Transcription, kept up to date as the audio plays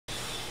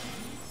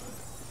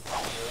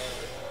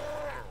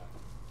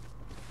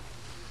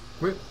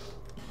Whip.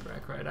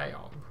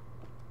 Crocodile.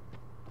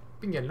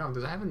 Been getting long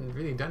because I haven't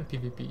really done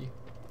PvP.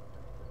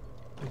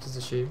 Which is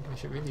a shame. I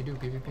should really do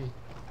PvP.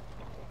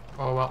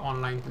 Or well,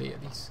 online play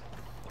at least.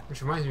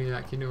 Which reminds me,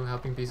 like, you know,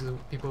 helping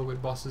people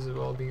with bosses as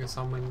well, being a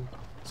summon.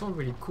 It's all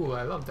really cool.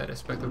 I love that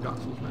aspect of Dark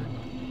Souls,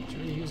 man. Should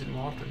really use it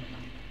more often.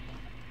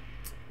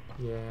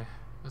 Yeah,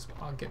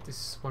 I'll get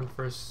this one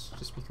first,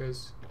 just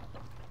because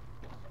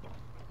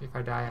if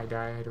I die, I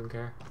die. I don't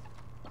care.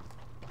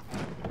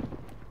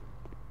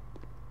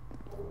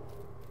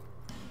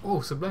 Oh,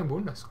 Sublime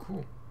Bonus,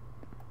 cool.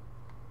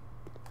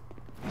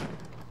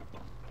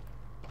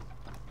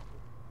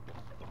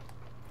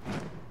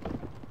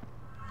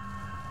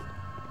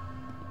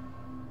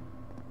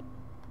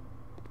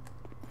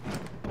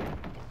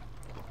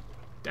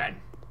 Dead.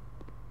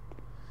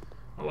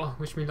 Oh well,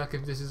 wish me luck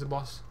if this is a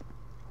boss.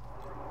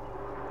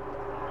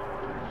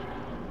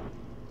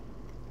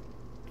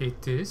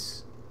 It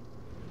is.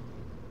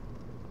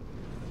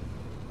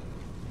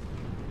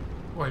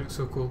 Oh, it looks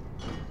so cool.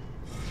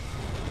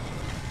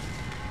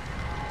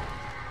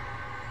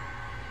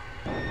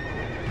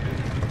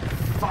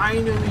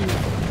 Finally!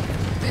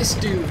 This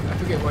dude! I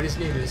forget what his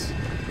name is.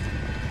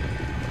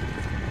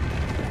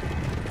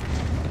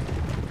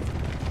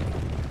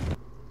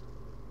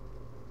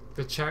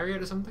 The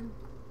Chariot or something?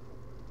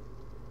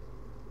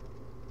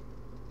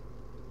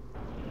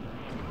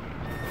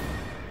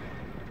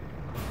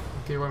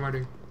 Okay, what am I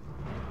doing?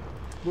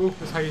 Whoa,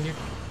 let's hide in here.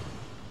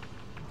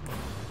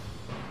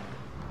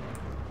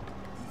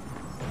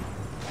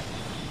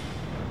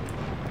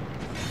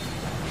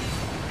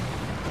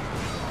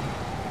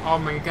 Oh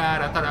my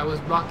god, I thought I was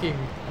blocking.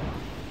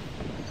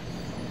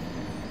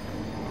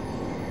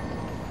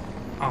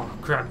 Oh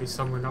crap, he's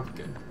someone up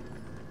again.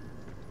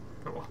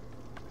 Oh well.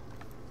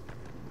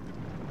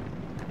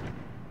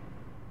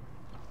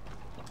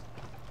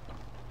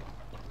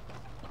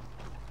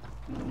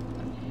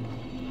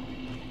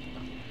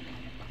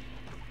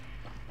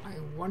 I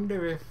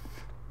wonder if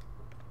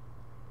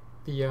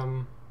the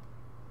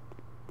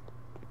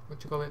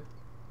what you call it?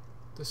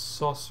 The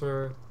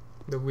sorcerer,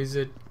 the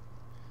wizard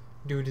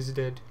dude is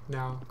dead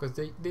now, because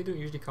they don't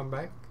usually come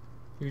back,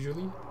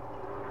 usually.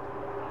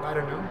 I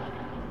don't know.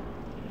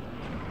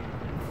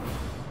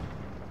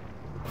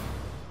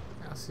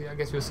 I'll see. I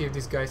guess we'll see if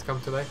these guys come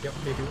to life. Yep,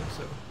 they do.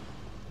 So,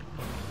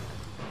 oh,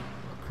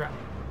 crap.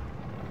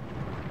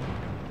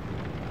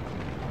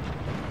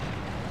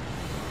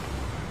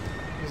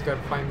 Just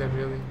gotta find them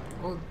really.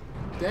 Oh,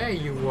 there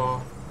you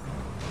are.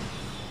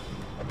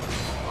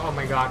 Oh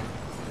my god.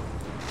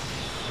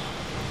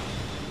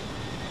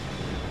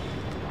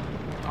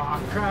 Aw,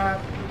 oh,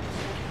 crap.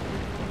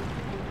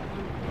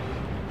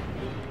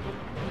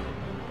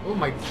 Oh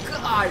my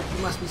god,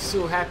 you must be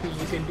so happy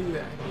you can do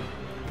that.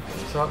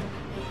 What's up?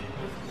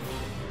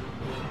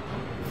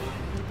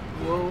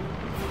 Whoa.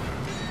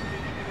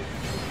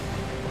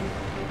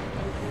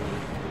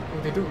 Oh,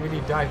 they don't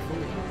really die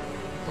fully.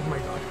 Oh my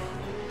god.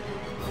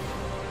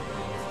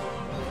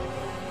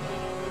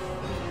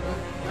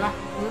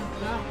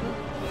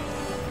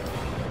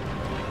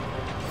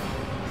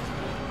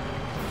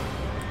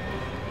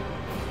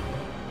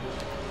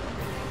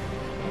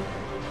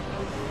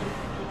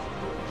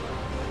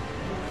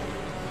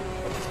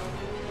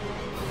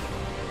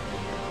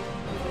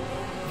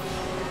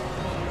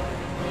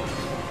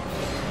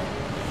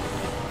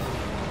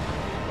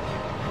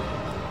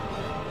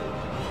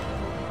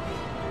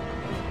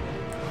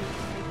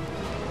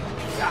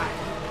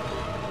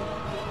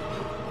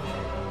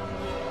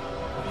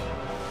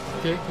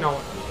 Okay, now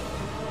what?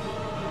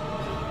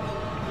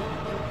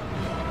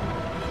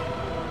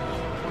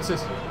 What's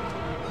this?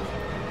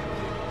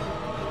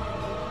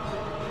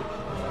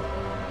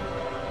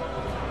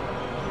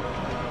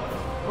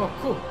 Oh,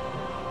 cool.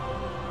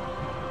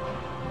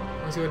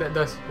 Let's see what that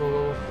does. Whoa,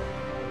 whoa, whoa.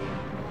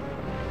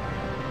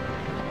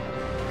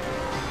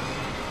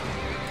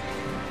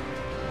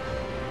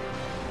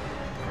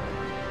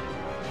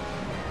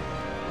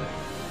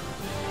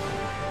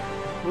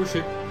 Oh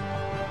shit.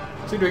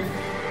 What's he doing?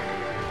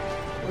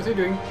 What's he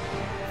doing?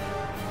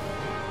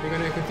 You're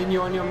gonna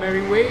continue on your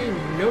merry way?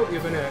 No,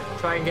 you're gonna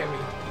try and get me.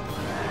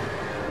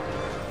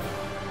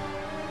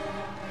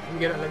 Let me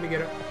get up, let me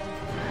get up.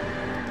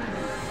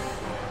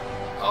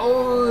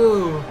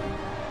 Oh!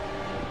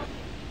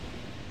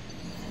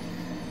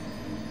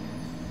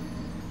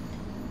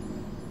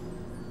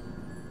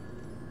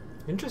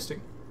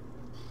 Interesting.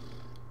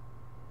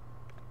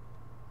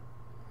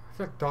 I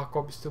feel like Dark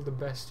Orb is still the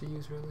best to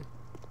use, really.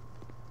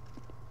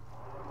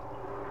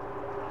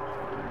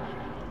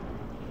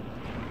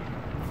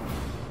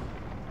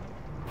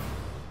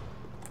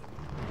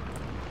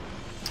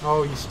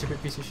 Oh, you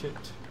stupid piece of shit.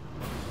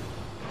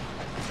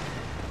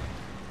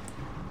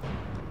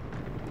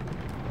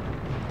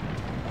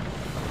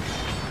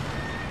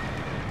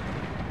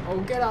 Oh,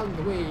 get out of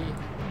the way.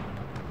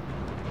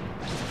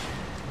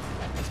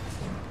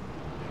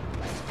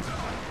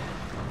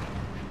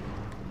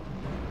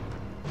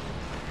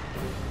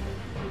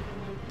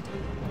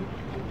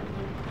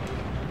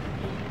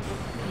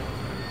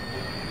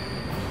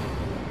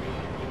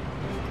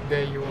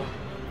 There you are.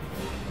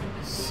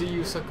 see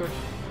you, sucker.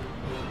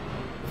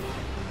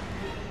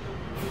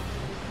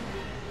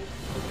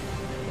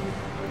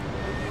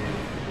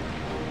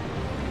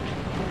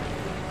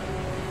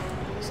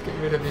 Let's get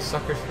rid of these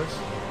suckers first.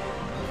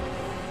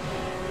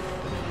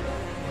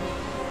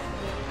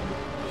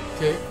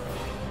 Okay.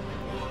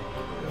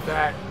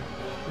 That.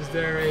 Is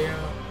there a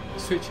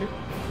switch here?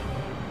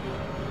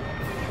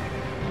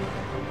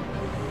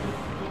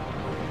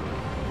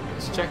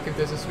 Let's check if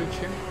there's a switch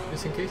here,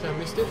 just in case I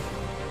missed it.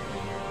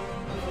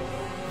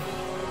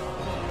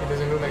 It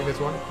doesn't look like there's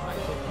one. Alright,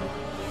 cool.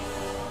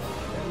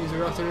 That means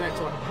we're on to the next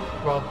one.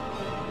 Well,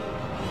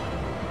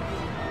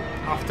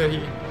 after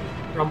he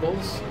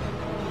rumbles.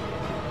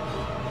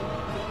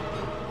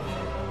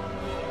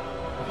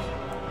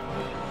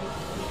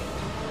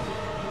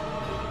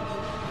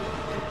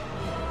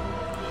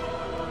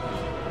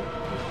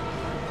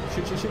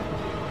 Shoot, shoot, shoot.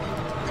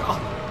 Oh.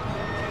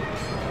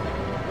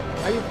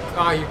 Are you?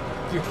 Ah,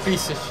 you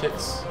piece of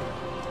shits.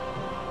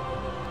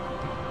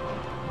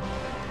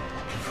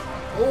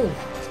 Oh!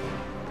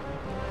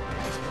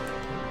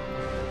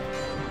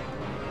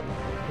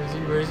 Where is he?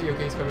 Where is he?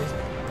 Okay, he's coming.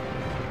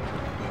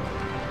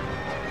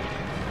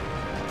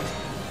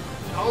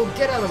 Oh,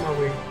 get out of my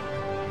way!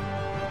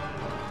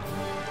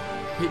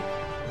 Hit.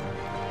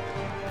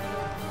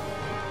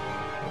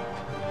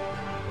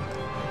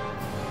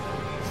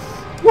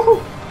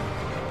 Woohoo!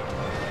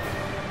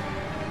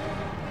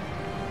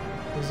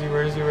 Where is he?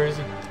 Where is he? Where is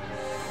he?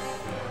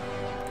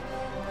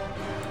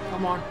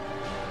 Come on.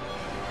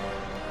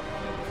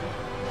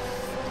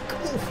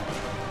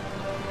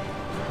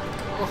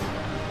 Oh.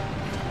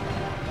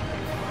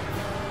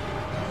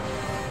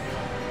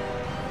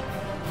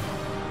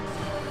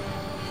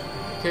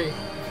 Okay.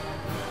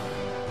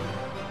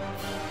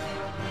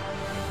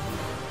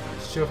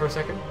 Just chill for a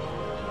second.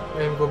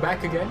 Then go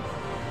back again.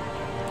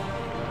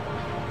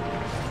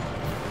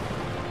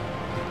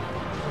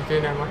 Okay,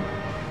 never mind.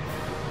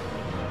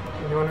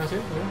 Anyone else here?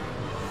 No?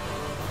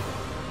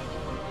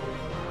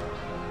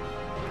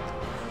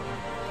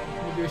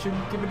 Maybe I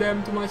shouldn't give a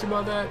damn too much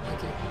about that.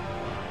 Okay.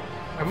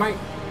 I might.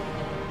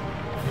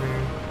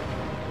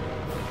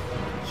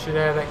 Should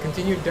I like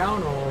continue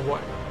down or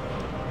what?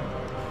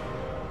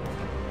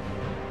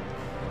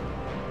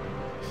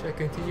 Should I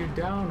continue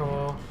down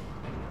or?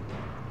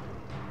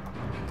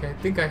 Okay, I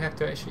think I have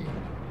to actually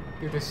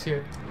do this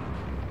here.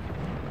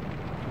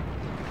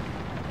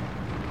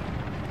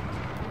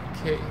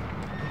 Okay.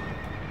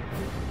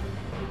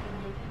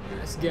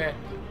 Let's get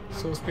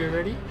Soul Spear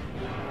ready.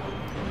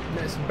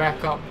 Let's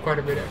back up quite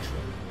a bit actually.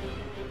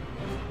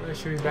 Where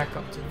should we back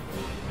up to?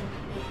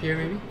 Here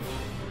maybe?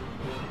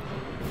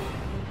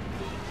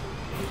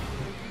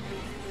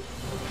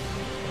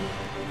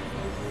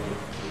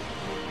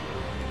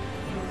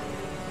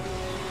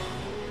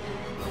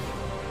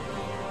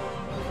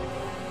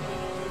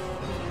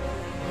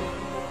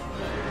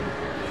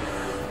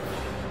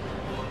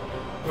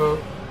 Oh.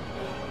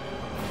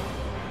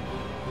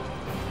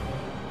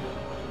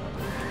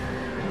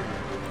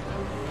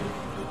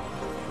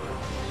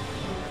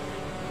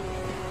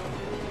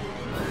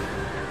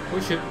 Oh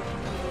shit.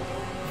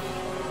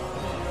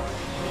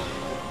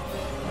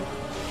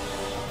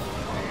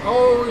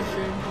 Oh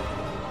shit.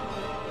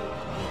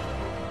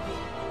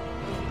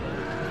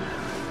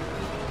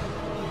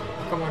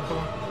 Come on, come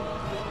on.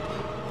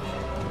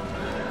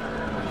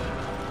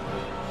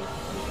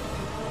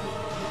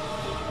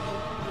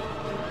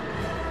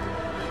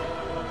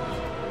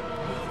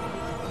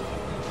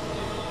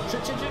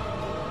 Shit, shit, shit.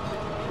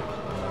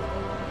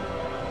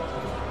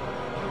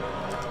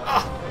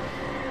 Ah!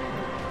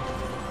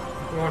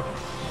 Come on.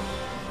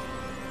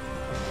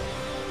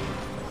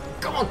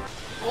 Come on!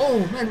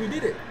 Oh man, we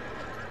did it!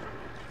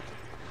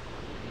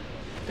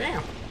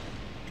 Damn!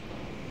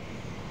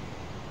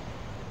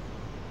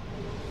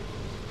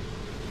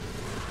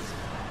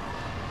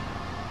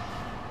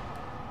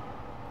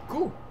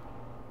 Cool!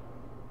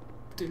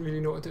 Didn't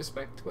really know what to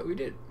expect, but we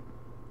did.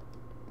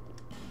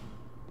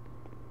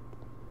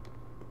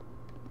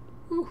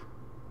 Whew.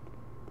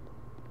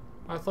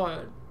 I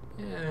thought,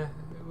 yeah,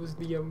 it was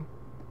the,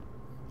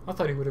 I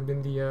thought it would have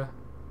been the,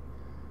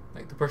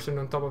 like the person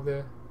on top of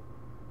the...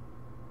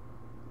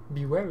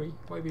 Be wary?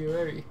 Why be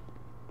wary?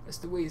 That's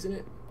the way, isn't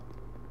it?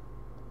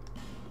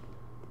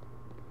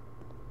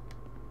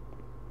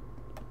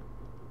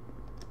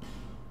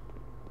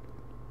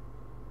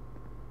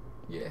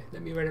 Yeah,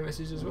 let me write a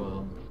message as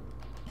well.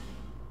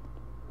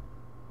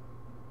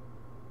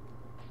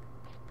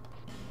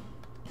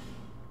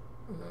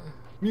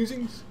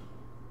 Musings?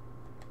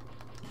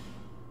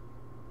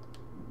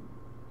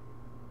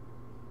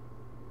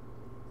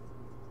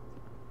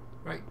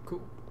 Right,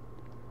 cool.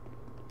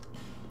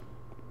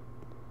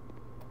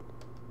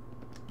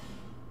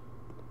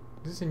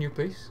 Is this a new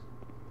place?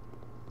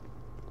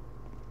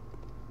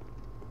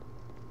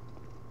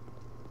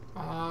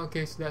 Ah,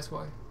 okay, so that's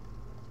why.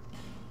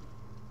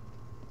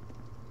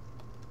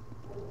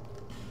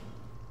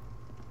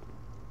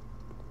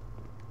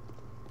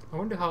 I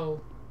wonder how...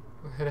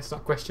 Let's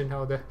not question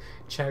how the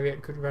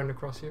chariot could run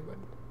across here, but...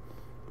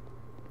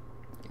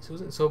 This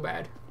wasn't so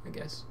bad, I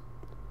guess.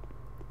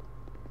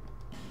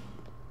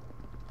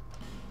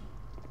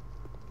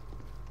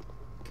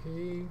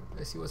 Okay,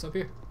 let's see what's up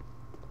here.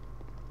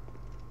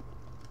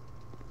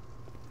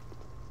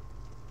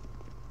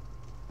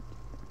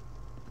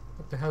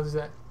 What the hell is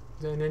that?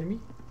 Is that an enemy?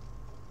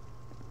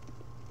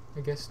 I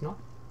guess not.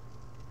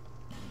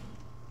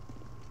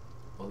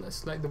 Well,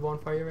 let's light the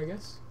bonfire, I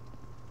guess.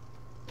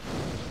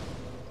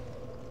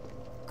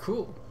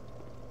 Cool.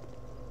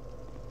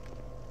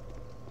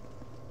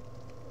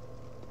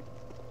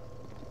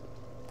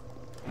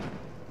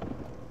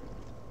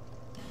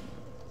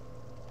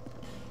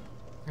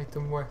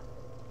 Item where?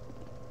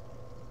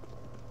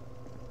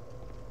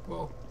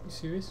 Whoa, you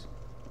serious?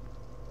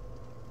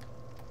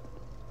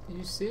 Are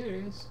you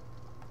serious?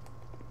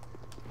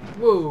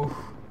 Whoa!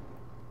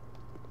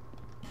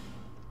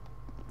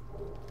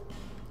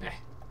 Eh.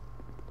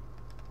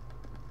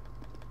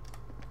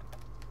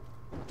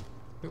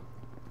 Nope,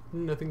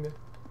 nothing there.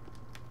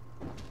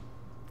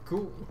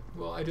 Cool.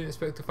 Well, I didn't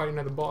expect to fight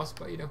another boss,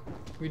 but you know,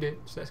 we did,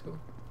 so that's cool.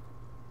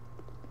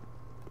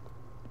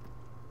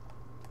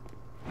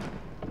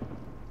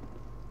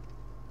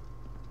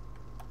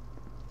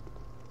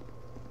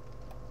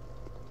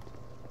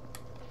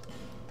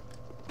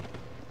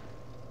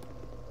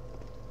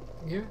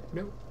 Here?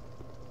 Nope.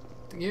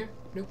 Here?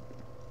 Nope.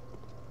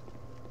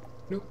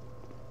 Nope.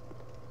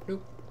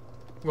 Nope.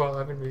 Well, I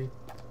haven't really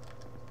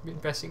been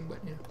pressing, but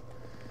you know.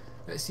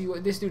 Let's see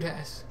what this dude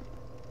has.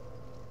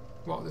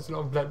 Wow, there's a lot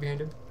of blood behind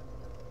him.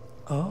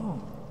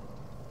 Oh,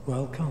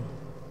 welcome.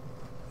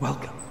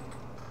 Welcome.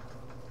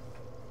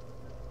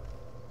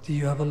 Do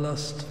you have a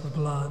lust for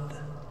blood?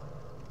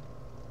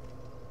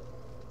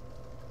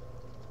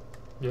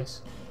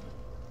 Yes.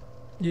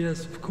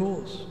 Yes, of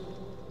course.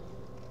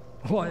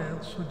 Why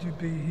else would you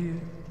be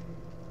here?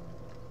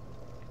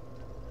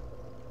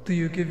 Do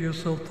you give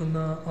yourself the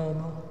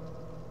armor?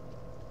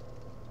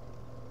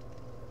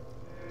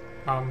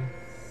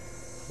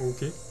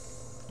 Okay.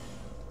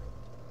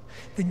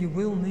 Then you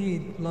will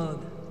need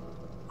blood.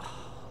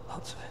 Oh,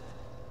 lots of it.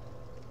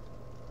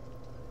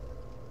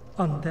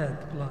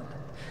 Undead blood,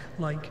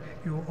 like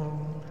your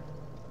own.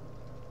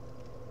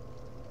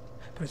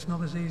 But it's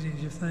not as easy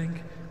as you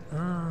think.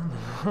 Well,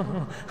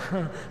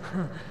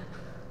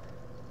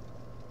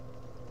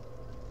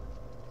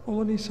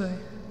 what do you say?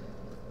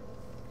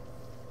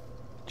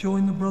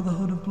 Join the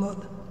Brotherhood of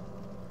Blood?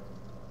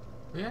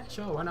 Yeah,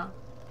 sure, why not?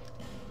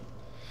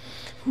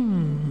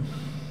 You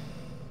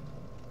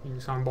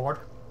sound bored?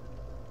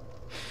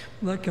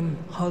 That can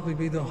hardly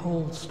be the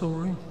whole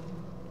story.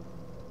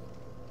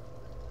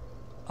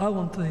 I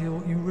want to hear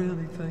what you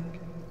really think.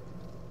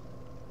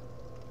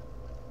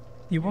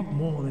 You want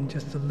more than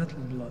just a little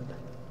blood.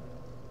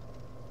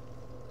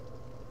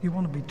 You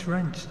want to be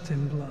drenched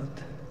in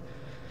blood,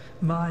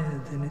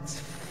 mired in its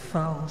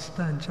foul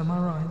stench. Am I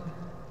right?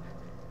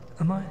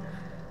 Am I?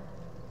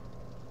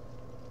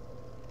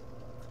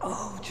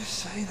 Oh, just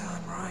say that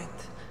I'm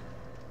right.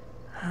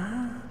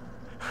 Huh?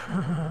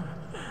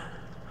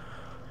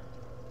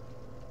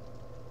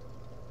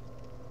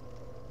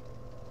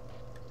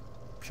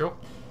 Sure.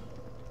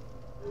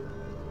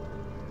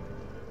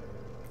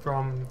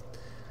 From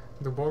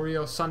the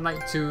Warrior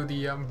Sunlight to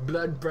the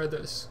Blood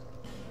Brothers.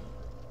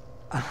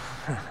 I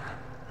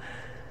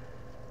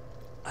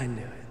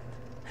knew it.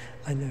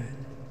 I knew it.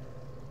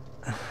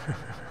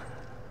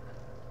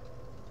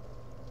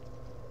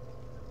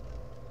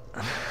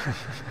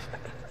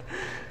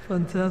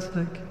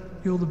 Fantastic.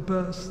 You're the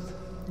best.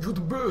 You're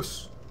the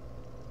best.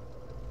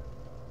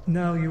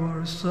 Now you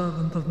are a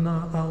servant of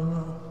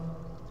Na-Alna.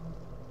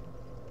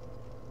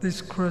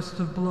 This crest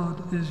of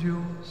blood is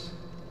yours.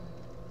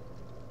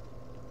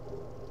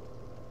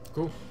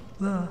 Cool.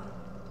 There.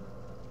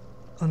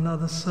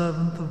 Another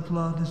servant of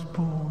blood is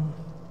born.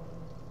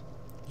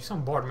 You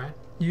sound bored, man.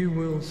 You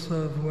will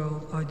serve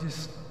well. I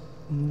just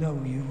know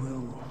you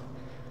will.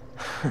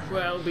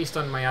 Well, based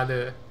on my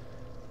other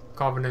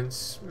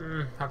covenants,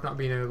 I've not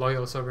been a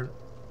loyal servant.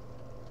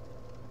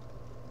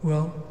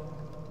 Well,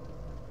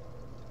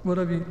 what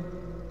have you?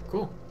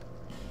 Cool.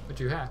 What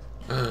do you have?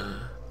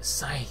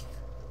 Scythe.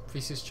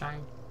 Priestess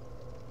Chime.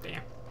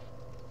 Damn.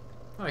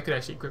 Well, I could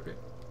actually equip it.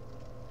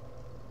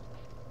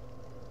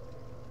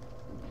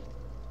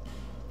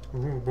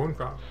 Ooh, Bone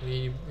Crown.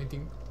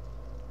 Anything?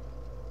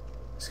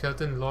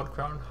 Skeleton, Lord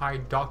Crown, High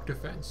Dark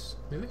Defense.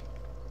 Really?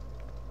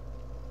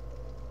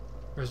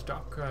 Where's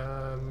Dark?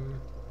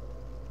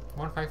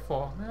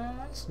 154.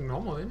 It's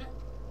normal, isn't it?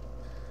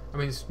 I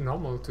mean, it's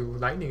normal to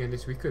lightning and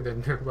it's weaker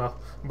than, well,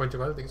 a bunch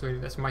of other things. So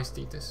that's my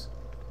status.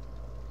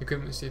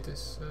 Equipment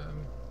status.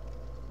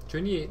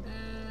 28.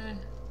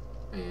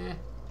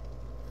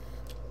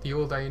 The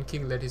old Iron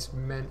King led his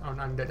men on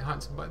undead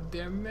hunts, but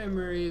their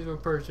memories were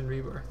purged in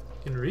rebirth.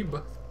 In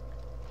rebirth?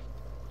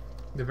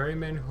 The very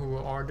men who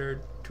were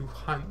ordered to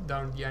hunt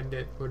down the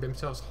undead were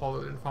themselves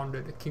hollowed and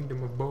founded a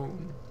kingdom of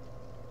bone.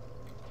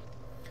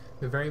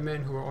 The very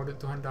men who were ordered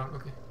to hunt down...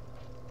 Okay.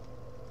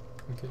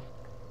 Okay.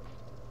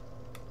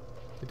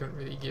 They don't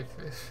really give...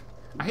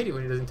 I hate it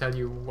when it doesn't tell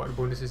you what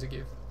bonuses to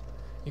give.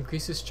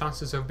 Increases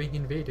chances of being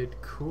invaded.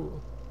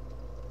 Cool.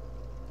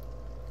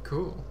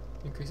 Cool.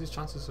 Increases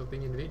chances of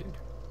being invaded.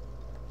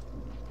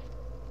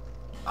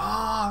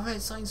 Ah,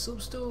 red sign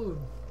soapstone.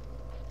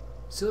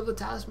 Silver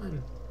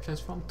talisman.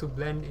 Transform to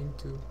blend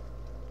into.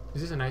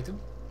 Is this an item?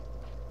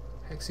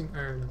 Hexing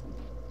urn.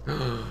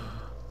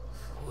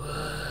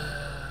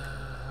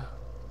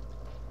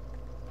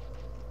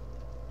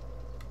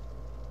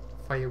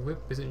 Fire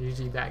whip isn't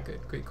usually that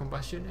good. Great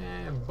combustion,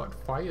 but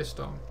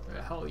firestorm.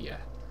 Hell yeah.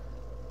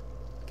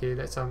 Okay,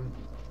 let's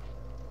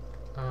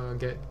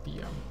get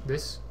the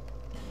this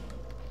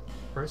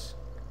first.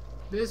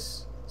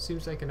 This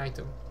seems like an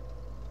item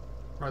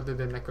rather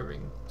than like a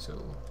ring. So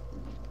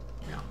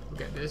yeah,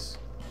 look at this.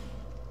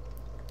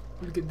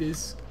 Look at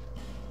this.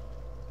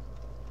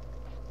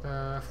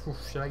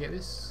 Should I get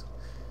this?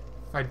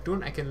 If I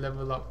don't, I can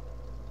level up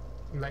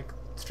like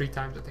 3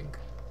 times, I think.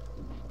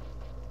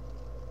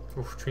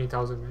 Oof,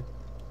 20,000, man.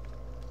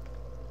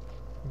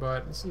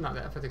 But it's not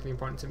that particularly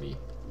important to me.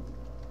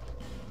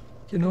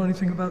 Do you know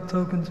anything about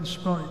tokens of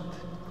spite?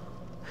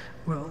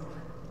 Well,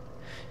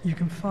 you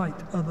can fight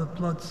other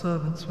blood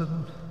servants with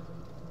them.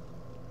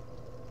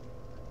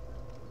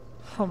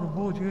 I'll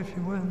reward you if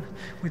you win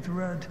with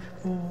red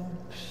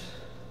orbs.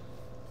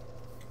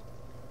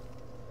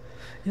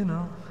 You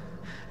know,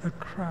 a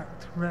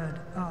cracked red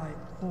eye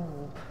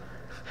orb.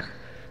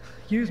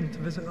 Use them to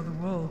visit other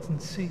worlds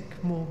and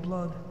seek more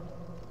blood.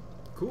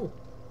 Cool.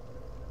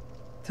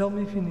 Tell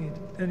me if you need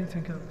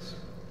anything else.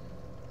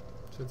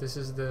 So this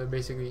is the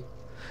basically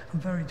I'm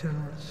very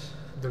generous.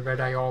 the red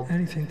eye orb.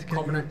 Anything to get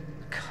Covenant.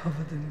 you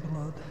covered in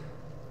blood.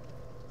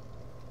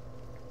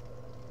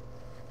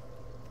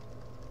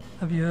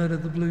 Have you heard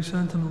of the Blue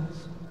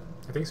Sentinels?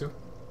 I think so.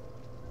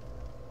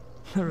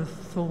 They're a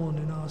thorn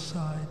in our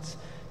sides,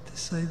 to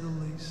say the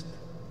least.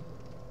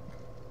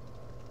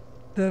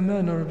 Their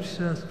men are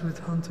obsessed with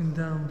hunting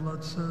down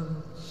blood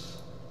servants.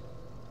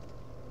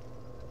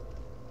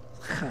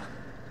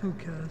 Who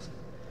cares?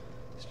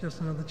 It's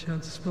just another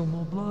chance to spill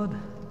more blood.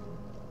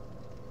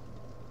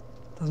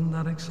 Doesn't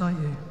that excite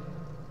you?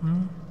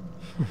 Hmm?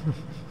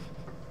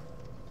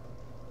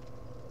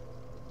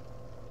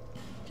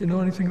 Do you know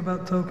anything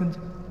about tokens?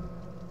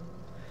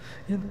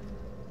 You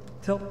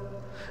know,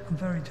 I'm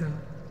very generous.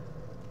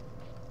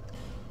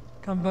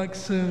 Come back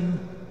soon.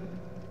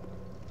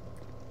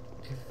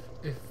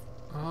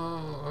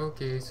 Oh,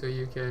 okay, so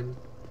you can,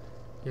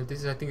 yeah, this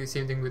is I think the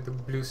same thing with the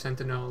Blue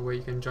Sentinel where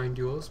you can join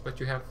duels,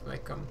 but you have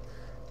like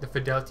the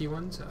fidelity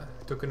ones,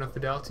 token of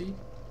fidelity.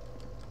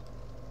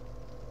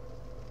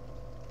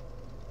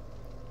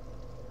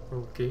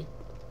 Okay.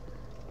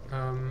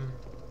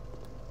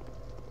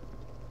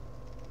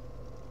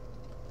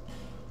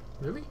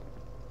 Really?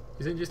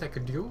 Is it just like a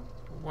duel?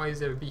 Why is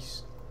there a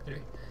beast?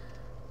 Anyway.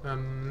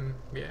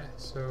 Yeah,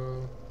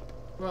 so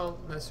well,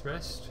 let's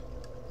rest.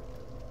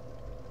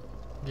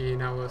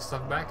 Gain our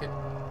stuff back, and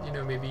you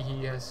know, maybe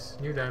he has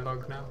new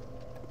dialogue now.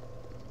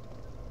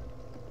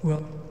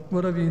 Well,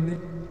 what have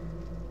you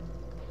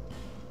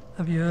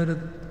Have you heard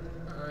of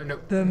No.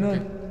 their men?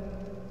 Okay.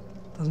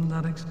 Doesn't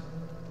that exist?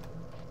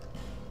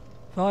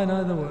 Fine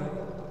either way.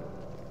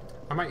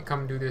 I might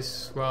come do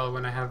this well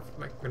when I have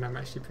when I'm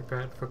actually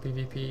prepared for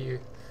PvP.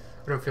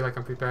 I don't feel like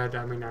I'm prepared.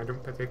 I mean, I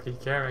don't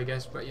particularly care, I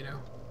guess, but you know,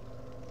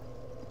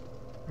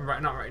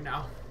 not right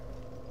now.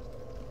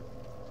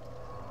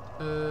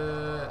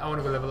 I want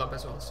to go level up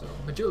as well. So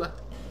Majula.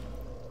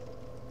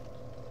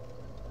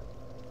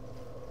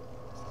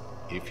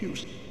 If you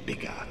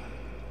bigger.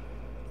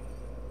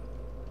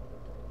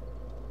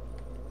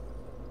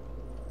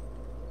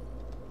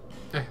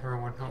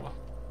 Wrong one. Hold on.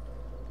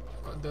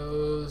 Got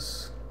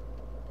those.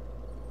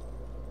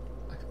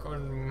 I've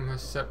gotten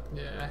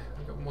yeah,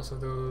 I got most of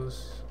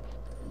those.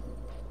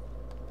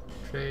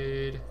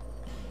 Trade.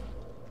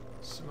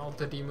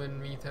 Smelter demon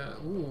meter.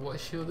 Ooh, what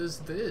shield is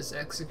this?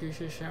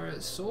 Execution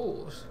Chariot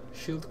Souls.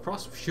 Shield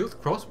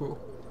crossbow.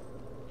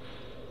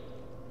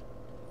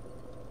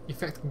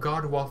 Effect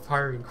guard while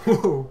firing.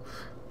 Whoa!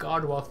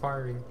 Guard while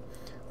firing.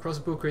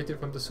 Crossbow created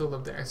from the soul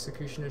of the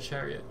Executioner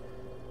Chariot.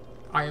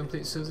 Iron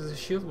plate serves as a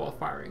shield while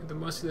firing. The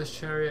merciless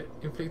chariot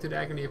inflicted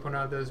agony upon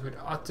others with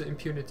utter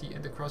impunity,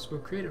 and the crossbow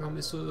created from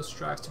his soul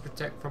strives to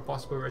protect from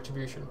possible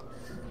retribution.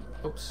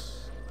 Oops.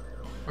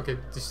 Okay,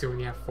 they still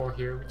only have 4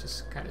 here, which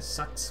is kind of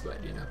sucks,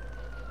 but you know.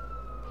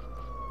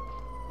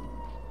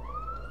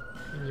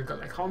 And you've got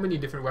like how many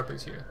different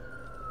weapons here?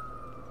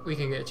 We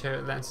can get a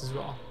chariot lance as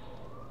well.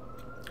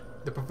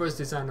 The perverse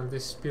design of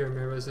this spear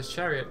mirrors the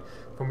chariot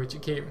from which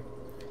it came.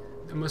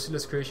 The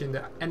merciless creation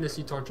that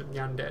endlessly tortured the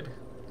undead.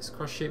 Its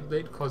cross-shaped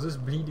blade causes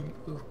bleeding.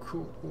 Ooh,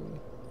 cool.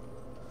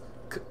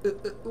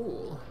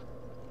 Cool.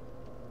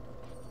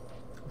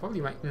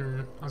 Probably might.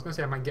 I was gonna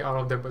say I might get all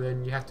of them, but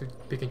then you have to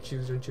pick and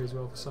choose, don't you, as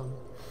well for some.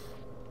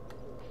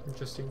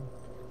 Interesting.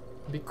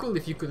 It'd be cool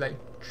if you could like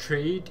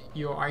trade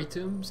your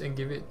items and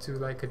give it to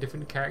like a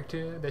different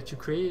character that you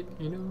create.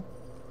 You know.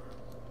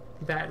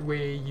 That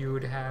way you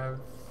would have.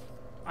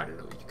 I don't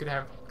know. You could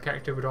have a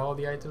character with all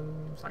the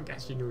items. I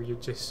guess you know you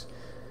just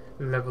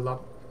level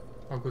up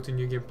or go to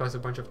New Game Plus a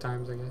bunch of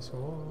times. I guess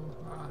or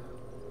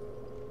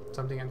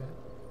something like that.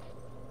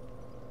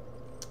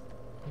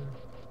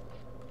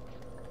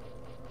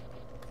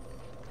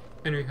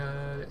 Anyway,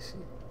 let's see.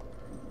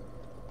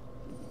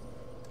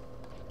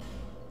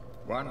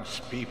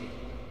 Once people,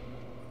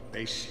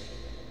 they see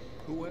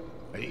whoever,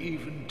 they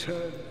even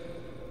turn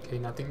Okay,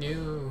 nothing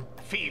new.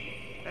 feeble.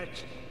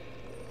 That's it.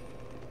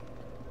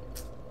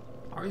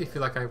 I really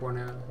feel like I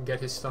wanna get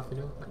his stuff, you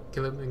know, like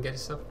kill him and get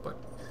his stuff, but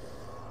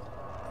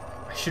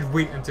I should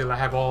wait until I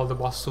have all the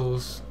boss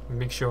souls and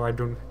make sure I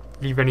don't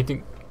leave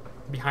anything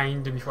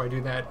behind before I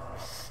do that.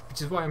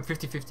 Which is why I'm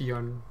 50-50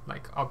 on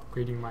like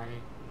upgrading my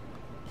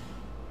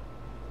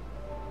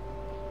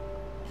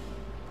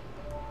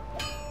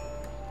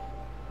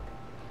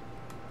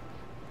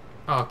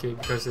oh, okay,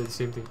 because they're the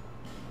same thing.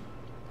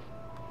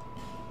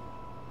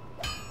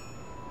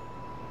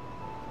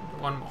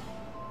 One more.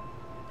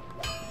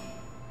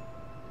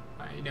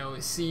 I know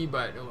it's C,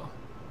 but oh well.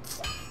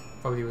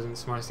 Probably wasn't the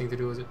smartest thing to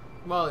do, was it?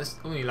 Well, it's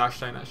only large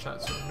Tynite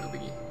shot, so no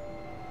biggie.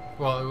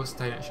 Well, it was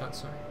Tynite shot,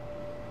 sorry.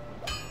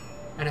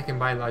 And I can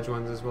buy large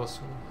ones as well,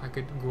 so I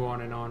could go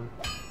on and on.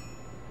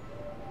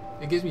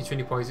 It gives me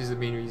 20 points, is the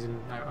main reason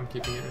I'm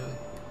keeping it, really.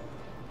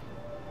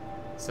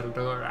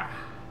 Seldora.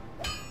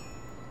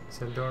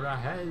 Seldora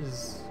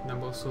has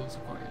number of souls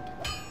acquired.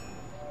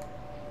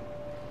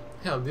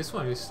 Hell, this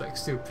one is like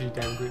still pretty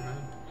damn good,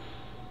 man.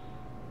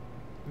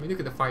 I mean, look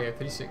at the fire,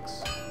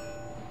 36.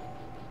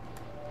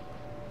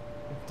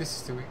 This is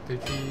still weak.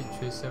 33,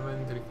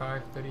 37,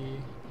 35,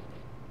 30.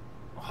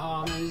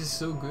 Oh man, this is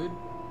so good.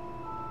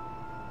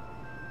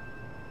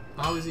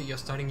 How is it your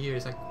starting gear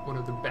is like one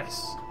of the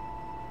best?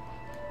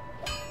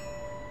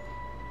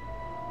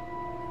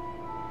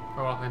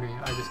 Oh well, anyway,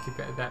 I'll just keep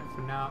it at that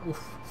for now.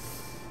 Oof.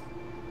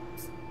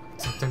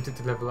 I'm tempted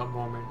to level up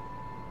more, man.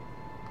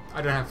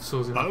 I don't have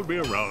souls enough. I'll be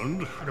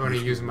around. I don't want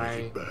to use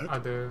my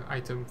other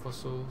item for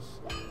souls.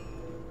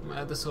 My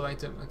other soul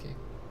item, okay.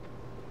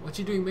 What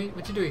you doing, mate?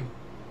 What you doing?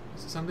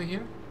 Is there something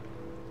here?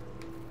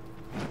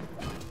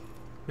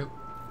 Nope.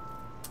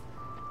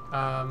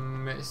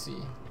 Let's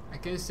see. I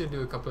can still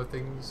do a couple of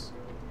things.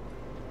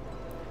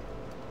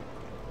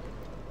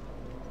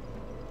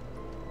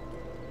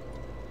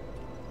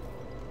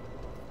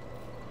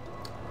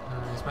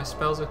 Is my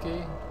spells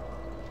okay?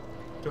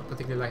 Don't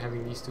particularly like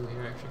having these two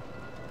here actually.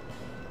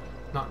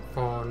 Not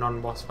for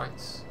non-boss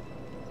fights.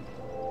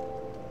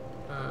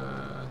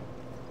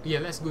 Yeah,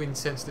 let's go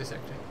incense this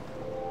actually.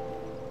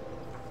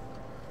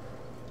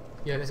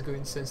 Yeah, let's go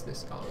incense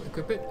this. I'll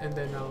equip it and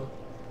then I'll...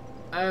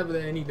 but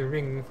then I need the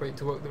ring for it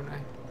to work, don't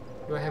I?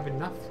 Do I have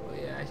enough? Oh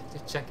yeah, I have to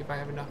check if I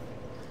have enough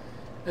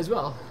as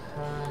well.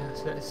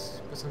 So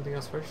let's put something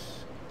else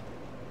first.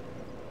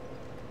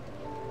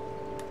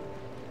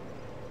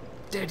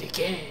 Dirty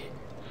can!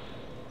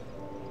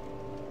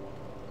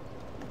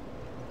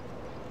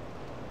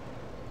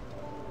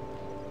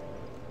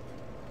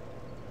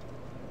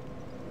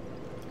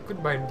 I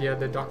could buy the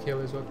other Dark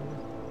Hill as well.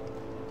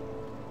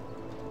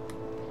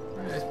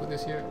 Alright, let's put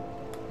this here.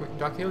 Wait,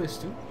 Dark Hill is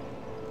 2?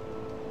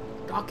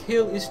 Dark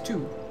Hill is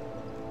 2?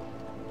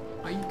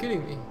 Are you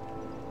kidding me?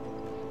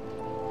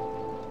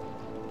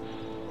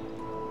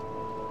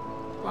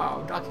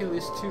 Wow, Dark Hill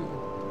is 2.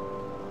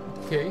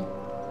 Okay.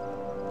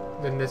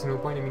 Then there's no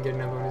point in me getting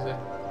another one, is there?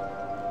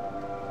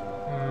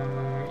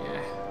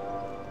 Yeah.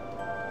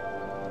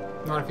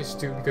 Not if it's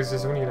 2, because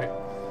there's only like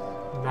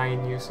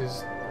 9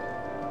 uses.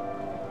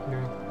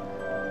 No.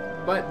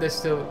 But there's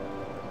still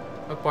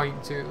a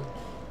point to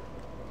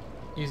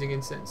using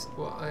incense.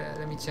 Well,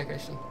 let me check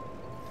actually.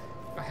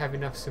 If I have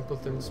enough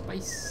Simpleton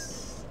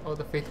Spice. Or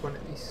the Faith one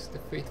at least. The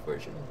Faith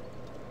version.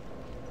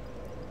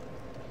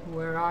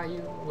 Where are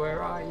you?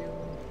 Where are you?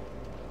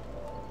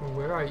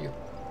 Where are you?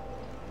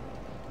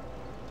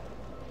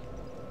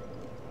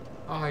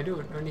 Oh, I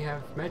don't. I only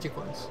have magic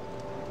ones.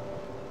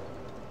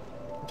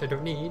 Which I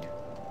don't need.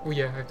 Oh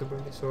yeah, I have to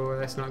burn it. So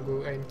let's not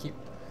go and keep.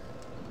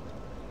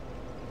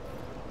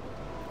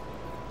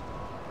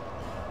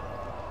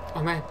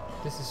 Oh man,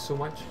 this is so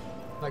much.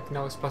 Like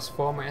now it's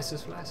 +4 my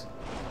Estus Flask.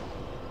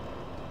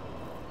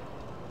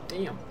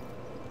 Damn.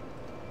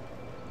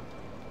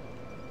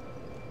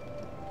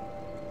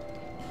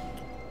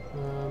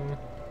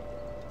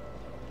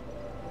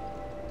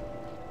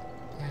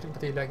 Yeah, I don't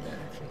particularly like that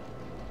actually.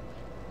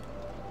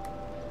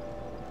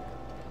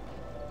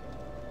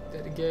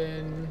 That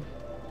again.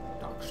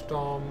 Dark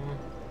Storm.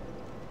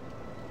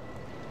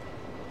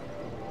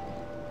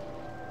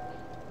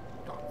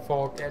 Dark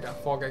Fog. Yeah, Dark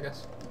Fog, I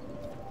guess.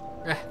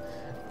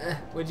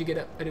 Where'd you get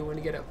up? I didn't want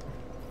to get up.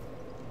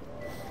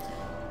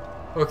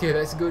 Okay,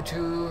 let's go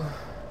to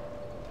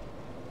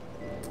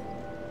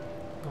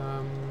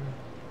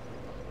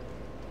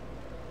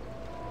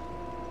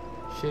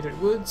Shaded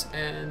Woods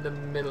and the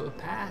middle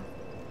path.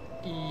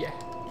 Yeah.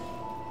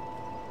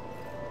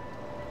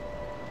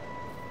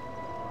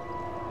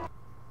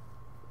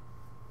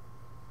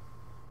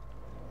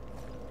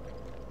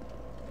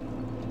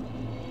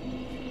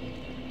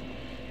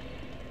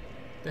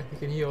 Then we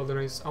can hear all the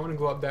noise. I want to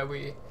go up that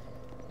way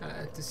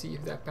to see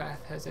if that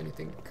path has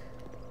anything.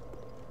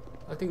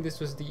 I think this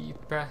was the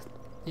path.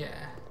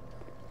 Yeah.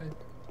 I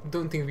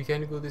don't think we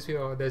can go this way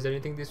or there's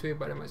anything this way,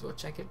 but I might as well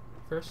check it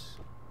first.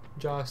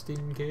 Just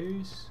in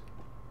case.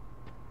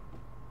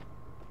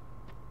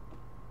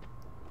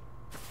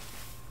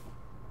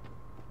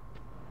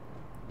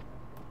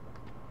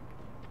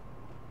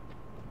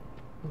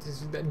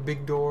 This is that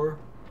big door.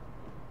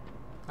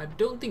 I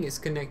don't think it's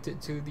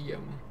connected to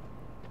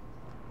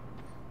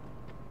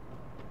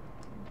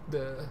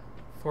the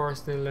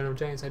forest in the Land of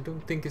Giants. I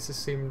don't think it's the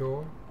same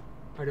door.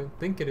 I don't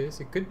think it is.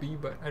 It could be,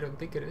 but I don't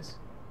think it is.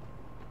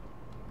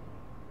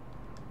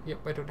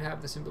 Yep, I don't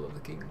have the symbol of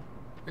the king.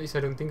 At least I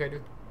don't think I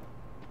do.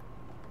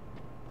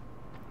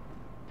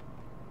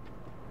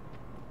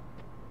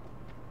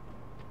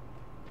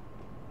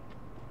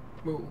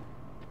 Whoa.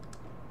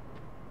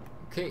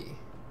 Okay.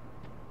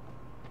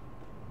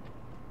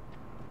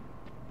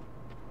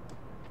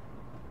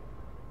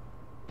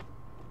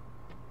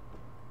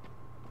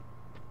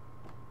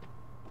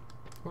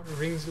 What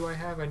rings do I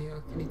have? I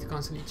need to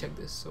constantly check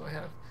this. So I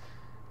have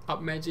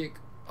up magic.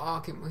 Oh,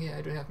 okay, yeah,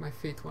 I don't have my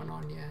faith one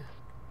on. Yeah,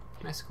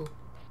 that's cool.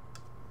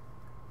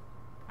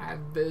 I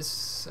have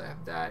this. I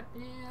have that.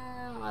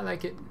 Yeah, I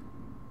like it.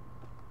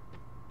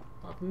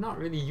 I've not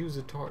really used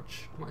a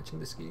torch much in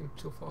this game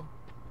so far.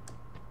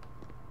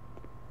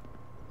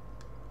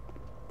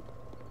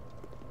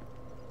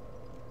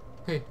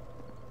 Hey,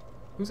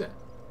 who's that?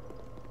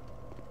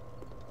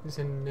 Is this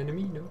an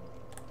enemy? No.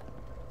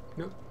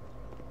 Nope.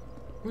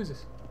 Who is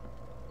this?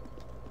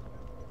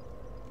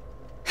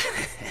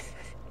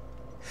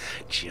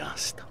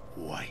 Just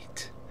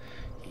wait,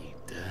 you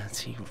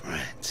dirty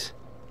rat.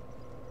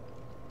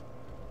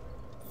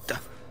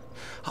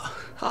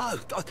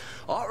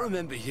 I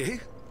remember you.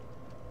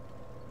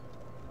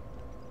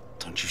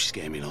 Don't you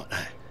scare me like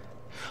that.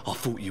 I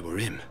thought you were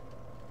him.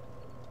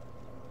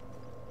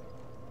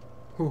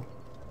 Who?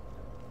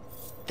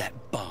 That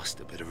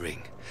bastard with a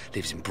ring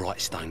lives in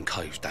Brightstone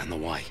Cove down the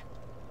way.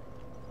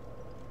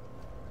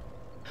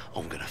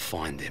 I'm gonna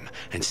find him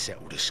and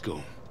settle the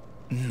score.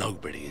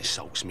 Nobody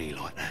insults me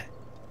like that.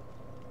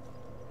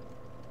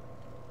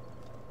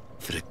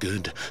 For the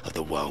good of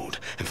the world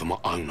and for my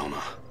own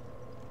honour.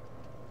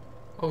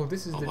 Oh,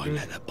 this is I the won't dude.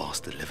 let that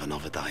bastard live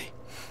another day.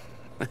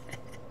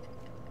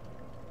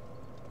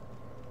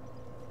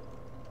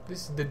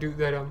 This is the dude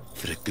that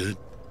For the good.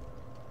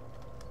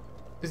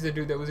 This is the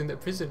dude that was in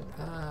that prison.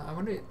 I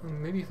wonder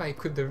maybe if I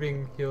equip the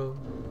ring, he'll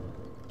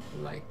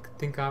like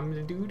think I'm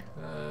the dude.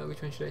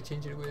 Which one should I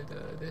change it with?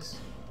 This.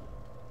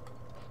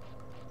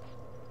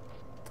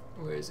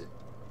 Where is it?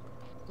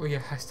 Oh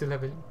yeah, I still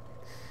haven't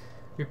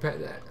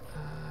repaired that.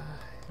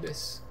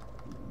 This.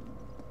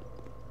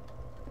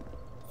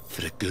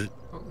 For the good.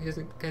 Oh, he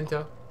can't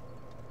tell.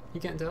 He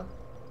can't tell.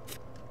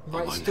 I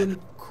won't let Brightstone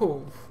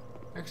Cove.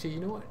 Actually, you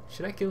know what?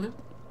 Should I kill him?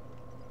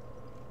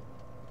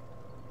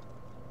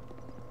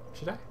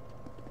 Should I?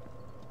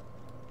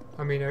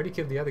 I mean, I already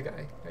killed the other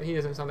guy. He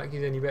doesn't sound like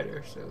he's any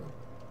better, so...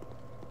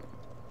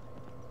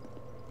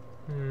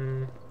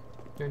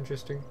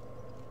 Interesting.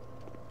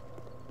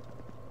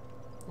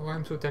 Oh,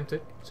 I'm so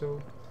tempted,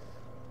 so...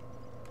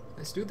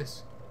 Let's do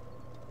this.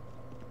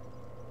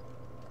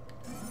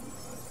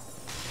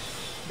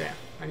 Damn,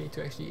 I need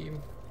to actually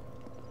aim.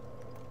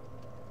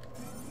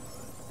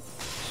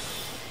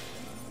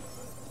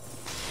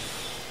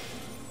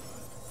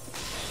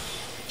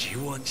 Do you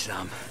want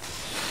some?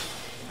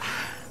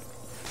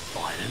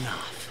 Fine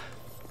enough.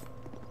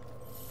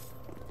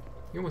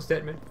 You're almost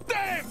dead, man.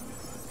 Damn!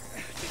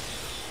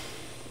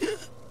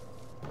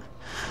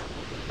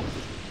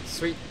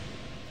 Sweet.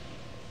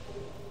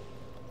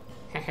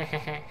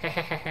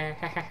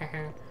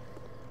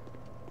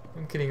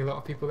 I'm killing a lot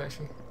of people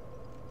actually.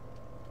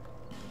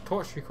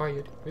 Torch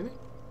required, really?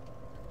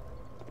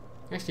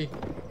 Actually,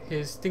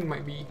 his thing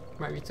might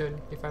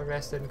return if I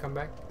rest and come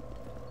back.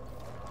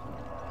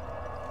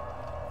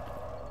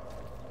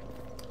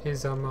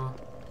 His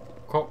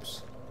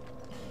corpse.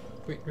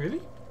 Wait,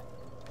 really?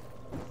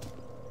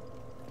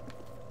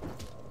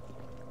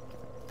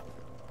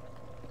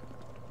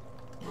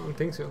 I don't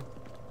think so.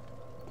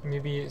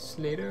 Maybe it's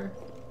later.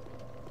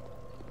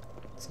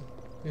 Let's see.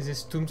 Is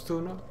this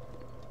tombstone up?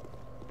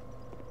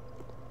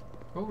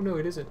 Oh no,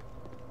 it isn't.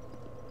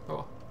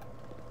 Oh.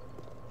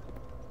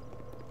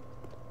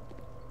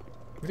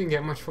 We didn't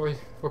get much for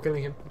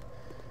killing him.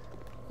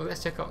 Well,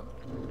 let's check out.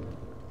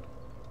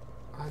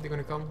 Are they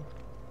gonna come?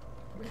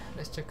 Yeah,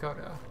 let's check out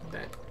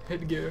that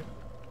headgear.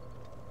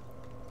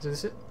 Is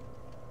this it?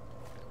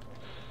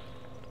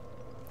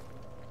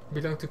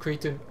 Belong to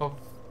Creighton of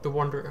the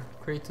Wanderer.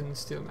 Creighton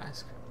Steel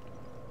Mask.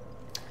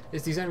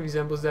 Its design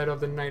resembles that of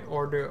the Knight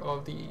Order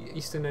of the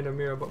Eastern End of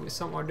Mira, but with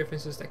some odd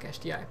differences that catch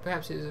the eye.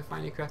 Perhaps it is a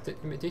finely crafted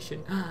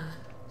imitation.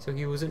 So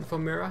he wasn't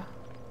from Mira?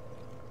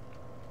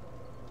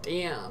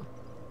 Damn.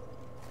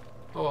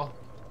 Oh well.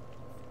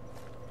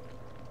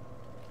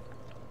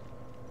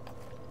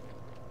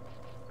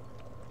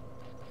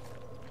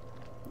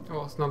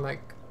 Oh, it's not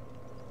like...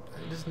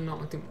 There's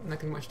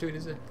nothing much to it,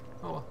 is it?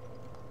 Oh well.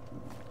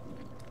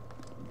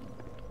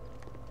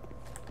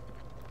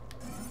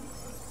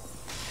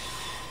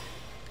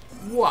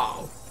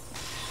 Wow!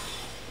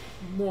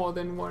 More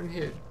than one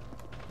hit.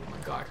 Oh my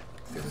god.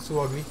 This is so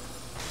ugly.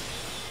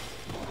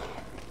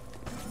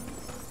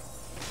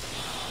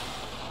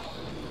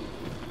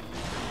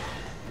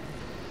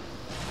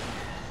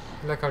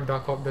 I like how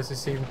Dark Hop does the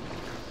same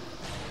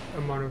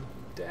amount of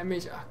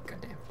damage. Ah,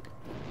 goddamn.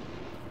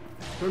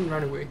 Don't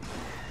run away.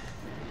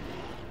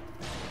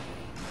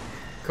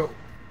 Cool.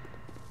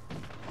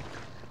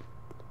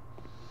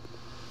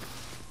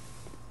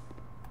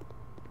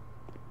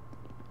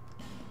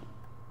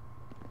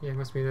 Yeah, it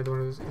must be another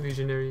one of those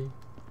illusory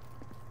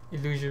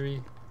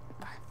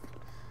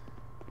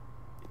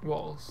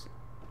walls.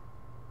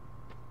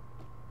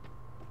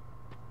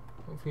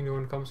 Hopefully no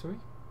one comes for me.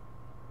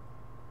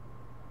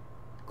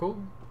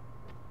 Cool.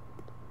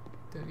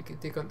 Then we can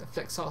take on the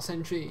Flexile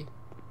Sentry.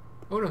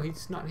 Oh no,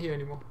 he's not here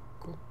anymore.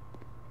 Cool.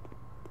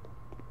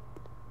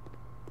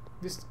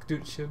 This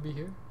dude should be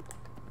here.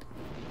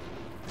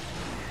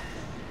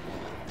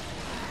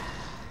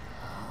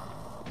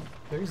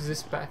 There is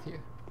this path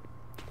here.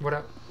 What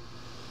up?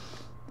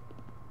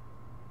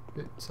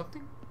 Did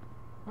something?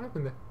 What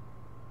happened there?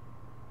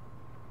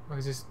 Oh,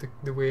 it's just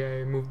the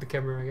way I moved the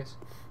camera, I guess.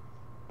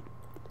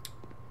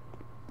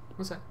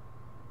 What's that?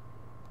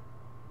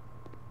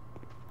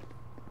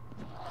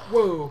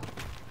 Whoa!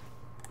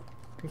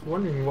 I was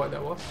wondering what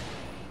that was.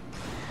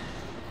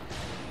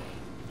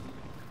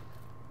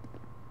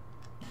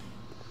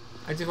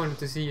 I just wanted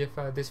to see if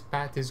this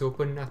path is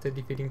open after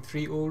defeating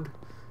 3 old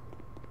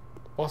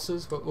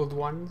bosses, or old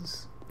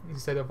ones,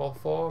 instead of all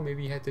 4.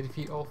 Maybe you had to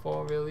defeat all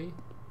 4 really.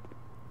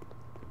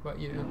 But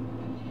you know,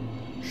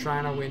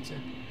 Shrine of Winter.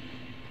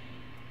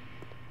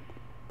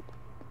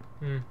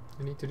 I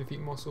need to defeat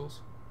more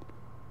souls.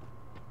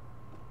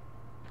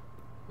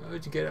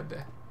 How'd you get up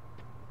there?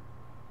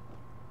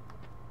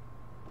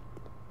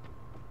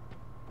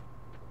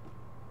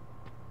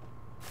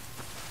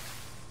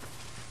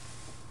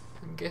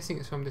 I'm guessing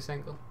it's from this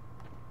angle.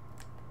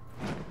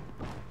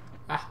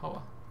 Ah, oh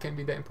well, can't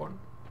be that important.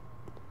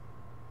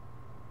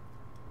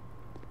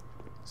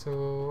 So,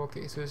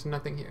 okay, so there's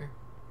nothing here.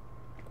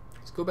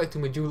 Let's go back to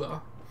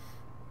Majula.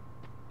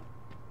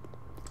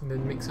 And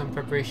then make some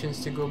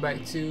preparations to go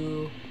back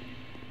to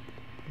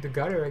the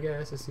gutter, I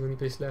guess. That's the only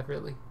place left,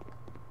 really.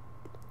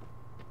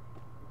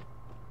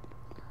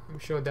 I'm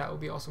sure that will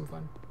be awesome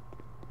fun.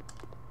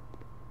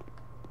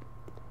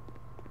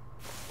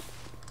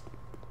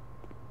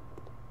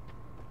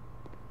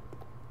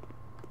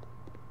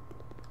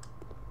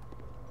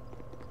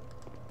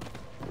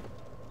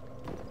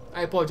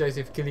 I apologize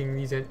if killing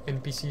these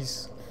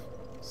NPCs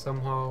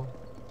somehow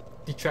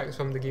detracts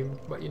from the game,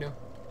 but you know,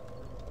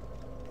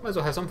 might as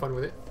well have some fun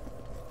with it.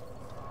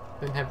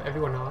 Then have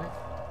everyone alive.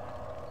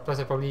 Plus,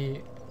 I'm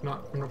probably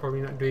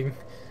not doing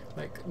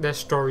like their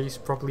stories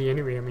properly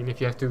anyway. I mean,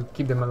 if you have to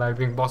keep them alive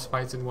during boss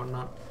fights and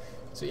whatnot.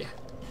 So yeah,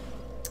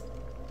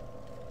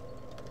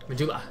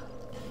 Majula.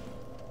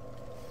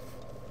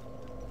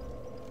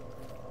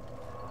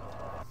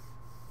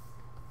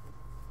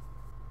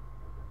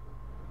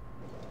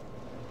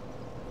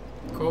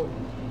 Cool.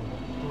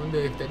 I wonder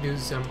if that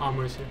dude's some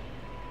armor here.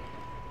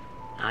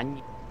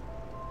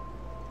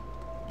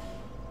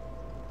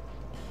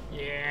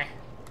 Yeah.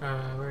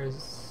 Where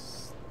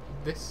is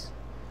this?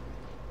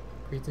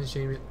 Cretan's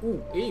chain.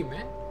 Ooh, A,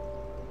 man.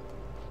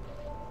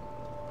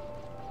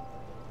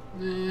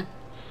 Nah.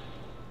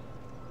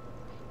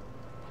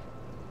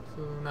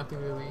 So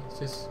nothing really. It's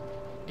just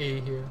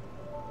A here.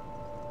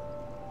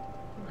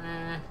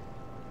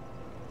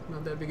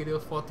 Not that big a deal.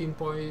 14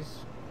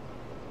 points.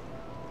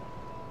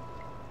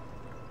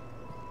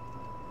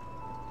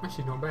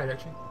 Actually, not bad,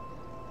 actually.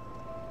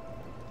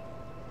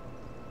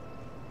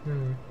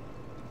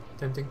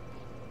 Tempting.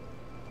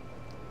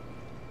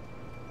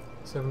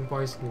 7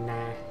 points?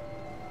 Nah.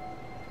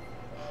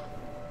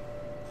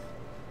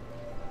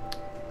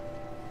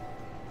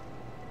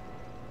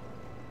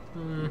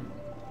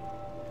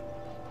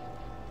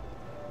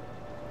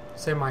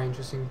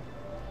 Semi-interesting.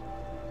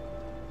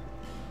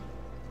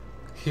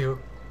 Heal.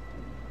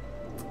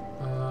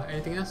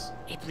 Anything else?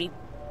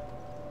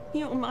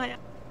 You're my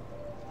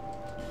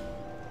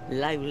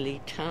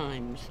lowly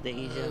times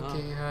these are.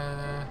 Okay,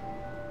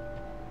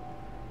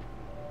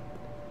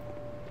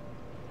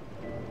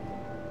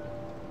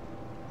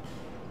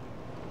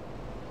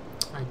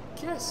 I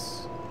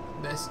guess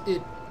that's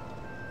it.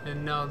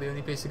 And now the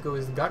only place to go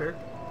is the gutter,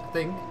 I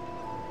think.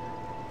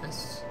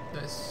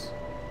 Let's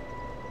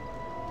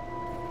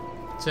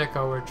check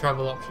our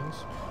travel options.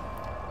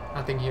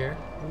 Nothing here.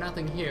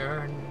 Nothing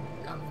here.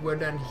 And we're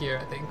done here,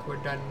 I think. We're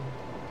done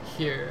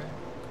here.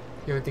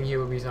 The only thing here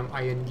will be some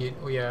iron gate.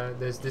 Oh yeah,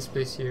 there's this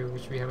place here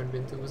which we haven't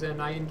been to. Was there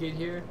an iron gate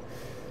here?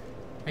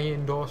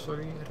 Iron door,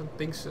 sorry. I don't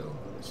think so.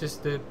 It's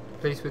just the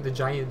place with the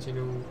giants, you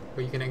know,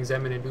 where you can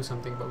examine and do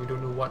something, but we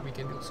don't know what we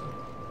can do, so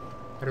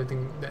I don't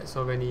think that's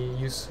of any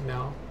use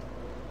now.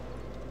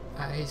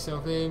 Ace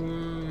of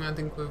Him, I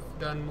think we've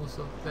done most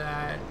of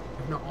that.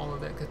 If not all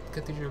of that.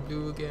 Cathedral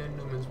Blue again,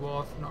 No Man's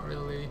Wharf, not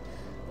really.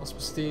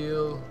 Osper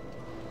Steel,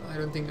 I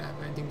don't think I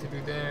have anything to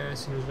do there.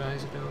 Sinner's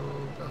Rise, no.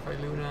 Belfry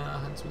Luna,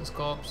 Huntsman's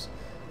Corpse,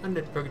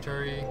 Undead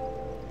Purgatory,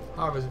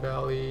 Harvest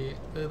Valley,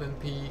 Urban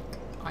Peak,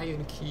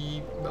 Iron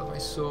Keep, Belfry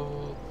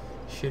Soul,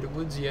 Shaded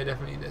Woods, yeah,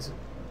 definitely there's a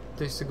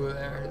place to go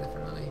there,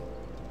 definitely.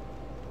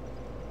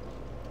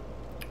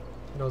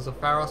 Doors of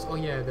Pharos, oh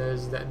yeah,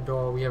 there's that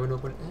door we haven't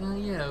opened.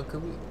 Yeah,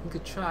 we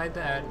could try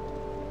that.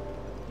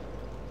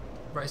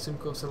 Brightstone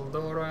Cove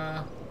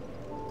Sildora.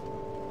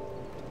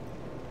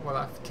 Well,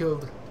 I've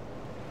killed...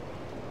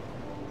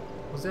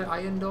 Was there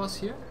iron doors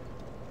here?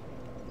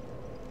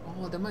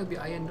 Oh, there might be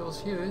iron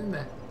doors here, isn't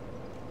there?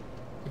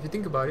 If you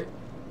think about it.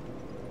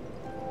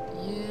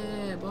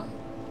 Yeah, boy.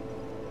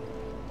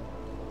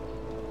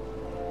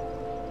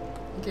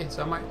 Okay,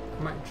 so I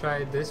might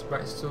try this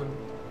Brightstone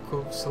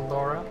Cove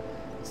Sildora.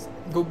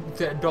 Go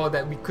to that door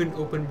that we couldn't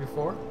open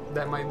before.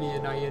 That might be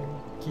an iron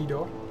key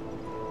door.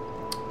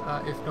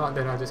 If not,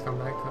 then I'll just come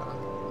back.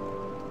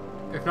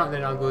 If not,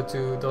 then I'll go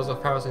to Doors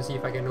of Perils and see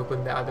if I can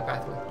open the other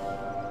pathway.